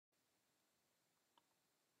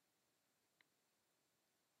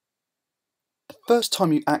First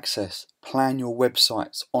time you access Plan Your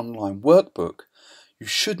Website's online workbook, you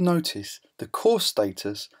should notice the course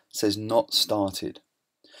status says not started.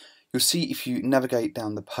 You'll see if you navigate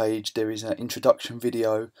down the page there is an introduction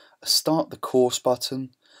video, a start the course button,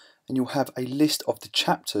 and you'll have a list of the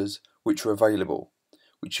chapters which are available,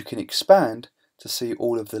 which you can expand to see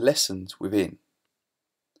all of the lessons within.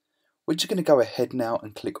 We're just going to go ahead now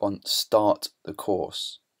and click on Start the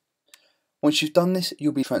Course. Once you've done this,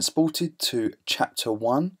 you'll be transported to Chapter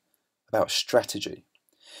 1 about strategy.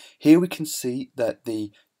 Here we can see that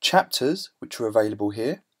the chapters which are available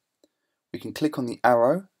here, we can click on the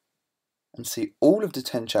arrow and see all of the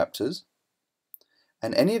 10 chapters,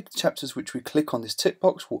 and any of the chapters which we click on this tick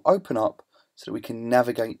box will open up so that we can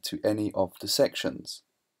navigate to any of the sections.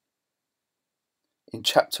 In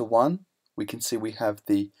Chapter 1 we can see we have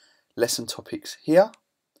the lesson topics here,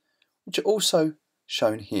 which are also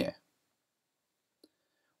shown here.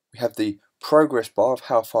 We have the progress bar of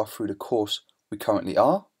how far through the course we currently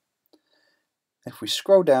are. If we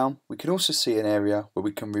scroll down, we can also see an area where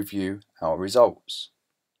we can review our results.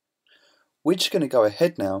 We're just going to go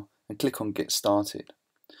ahead now and click on Get Started.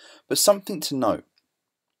 But something to note,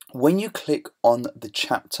 when you click on the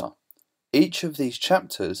chapter, each of these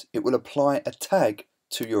chapters, it will apply a tag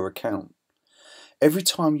to your account. Every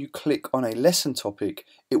time you click on a lesson topic,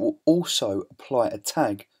 it will also apply a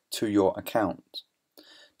tag to your account.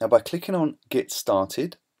 Now by clicking on Get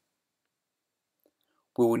Started,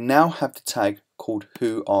 we will now have the tag called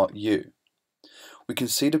Who Are You? We can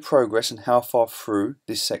see the progress and how far through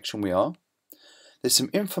this section we are. There's some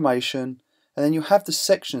information, and then you'll have the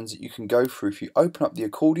sections that you can go through. If you open up the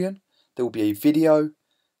accordion, there will be a video,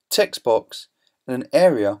 text box, and an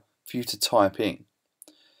area for you to type in.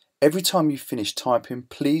 Every time you finish typing,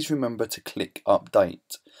 please remember to click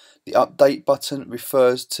Update. The Update button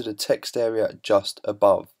refers to the text area just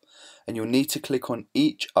above, and you'll need to click on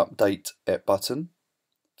each Update button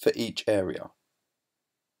for each area.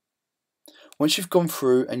 Once you've gone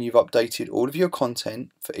through and you've updated all of your content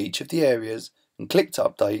for each of the areas and clicked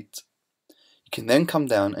Update, you can then come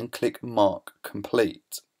down and click Mark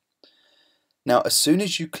Complete. Now as soon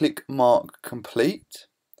as you click Mark Complete,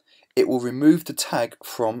 it will remove the tag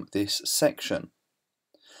from this section.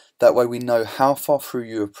 That way we know how far through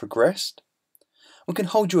you have progressed. We can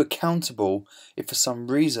hold you accountable if for some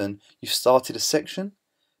reason you've started a section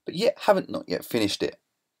but yet haven't not yet finished it.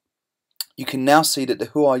 You can now see that the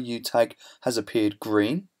Who Are You tag has appeared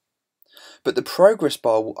green, but the progress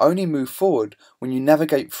bar will only move forward when you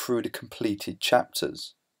navigate through the completed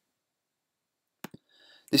chapters.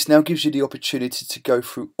 This now gives you the opportunity to go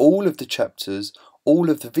through all of the chapters, all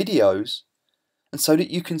of the videos, and so that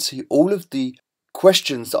you can see all of the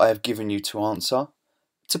questions that I have given you to answer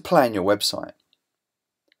to plan your website.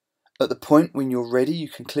 At the point when you're ready, you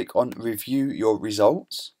can click on Review Your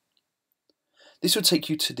Results. This will take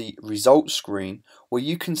you to the results screen where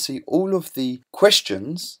you can see all of the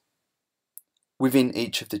questions within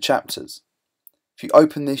each of the chapters. If you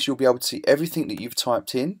open this, you'll be able to see everything that you've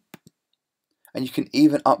typed in, and you can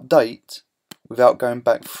even update without going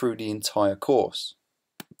back through the entire course.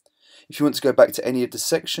 If you want to go back to any of the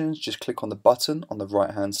sections, just click on the button on the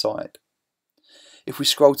right hand side. If we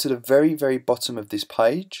scroll to the very bottom of this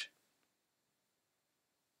page,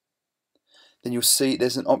 then you'll see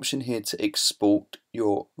there's an option here to export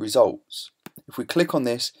your results. If we click on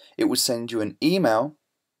this, it will send you an email,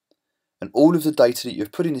 and all of the data that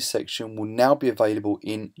you've put in this section will now be available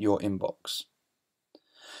in your inbox.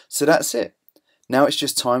 So that's it. Now it's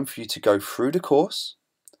just time for you to go through the course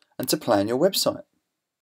and to plan your website.